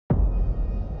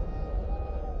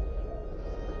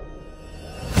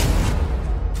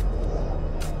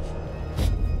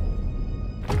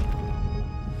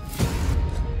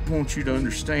want you to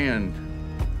understand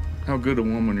how good a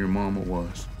woman your mama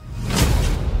was.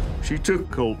 She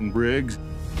took Colton Briggs,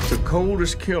 the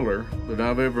coldest killer that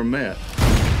I've ever met,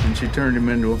 and she turned him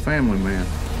into a family man.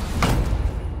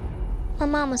 My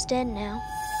mama's dead now.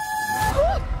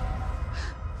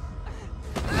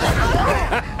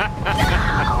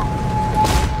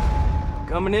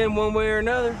 Coming in one way or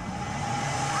another.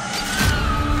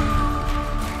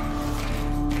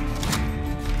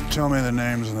 Tell me the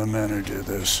names of the men who did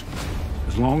this.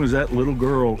 As long as that little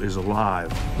girl is alive,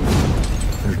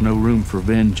 there's no room for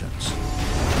vengeance.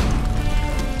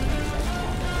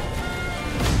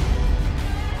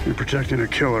 You're protecting a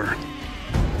killer.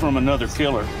 From another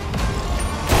killer.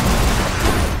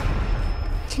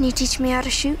 Can you teach me how to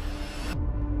shoot?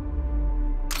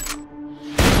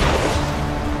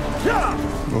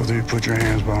 Both of you put your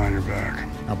hands behind your back.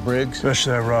 Now, Briggs.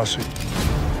 Especially that Rossi.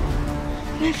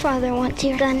 My father wants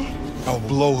your gun. I'll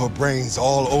blow her brains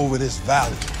all over this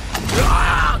valley.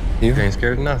 You ain't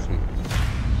scared of nothing.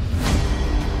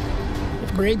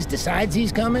 If Briggs decides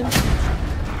he's coming,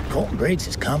 Colton Briggs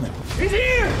is coming. He's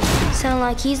here! Sound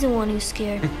like he's the one who's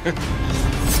scared.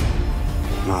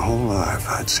 My whole life,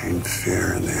 I'd seen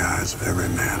fear in the eyes of every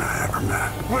man I ever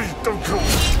met. Please don't come.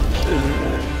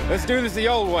 Let's do this the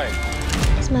old way.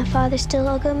 Is my father still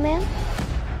a good man?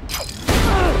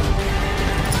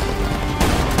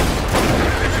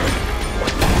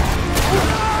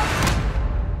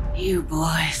 You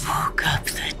boys woke up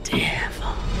the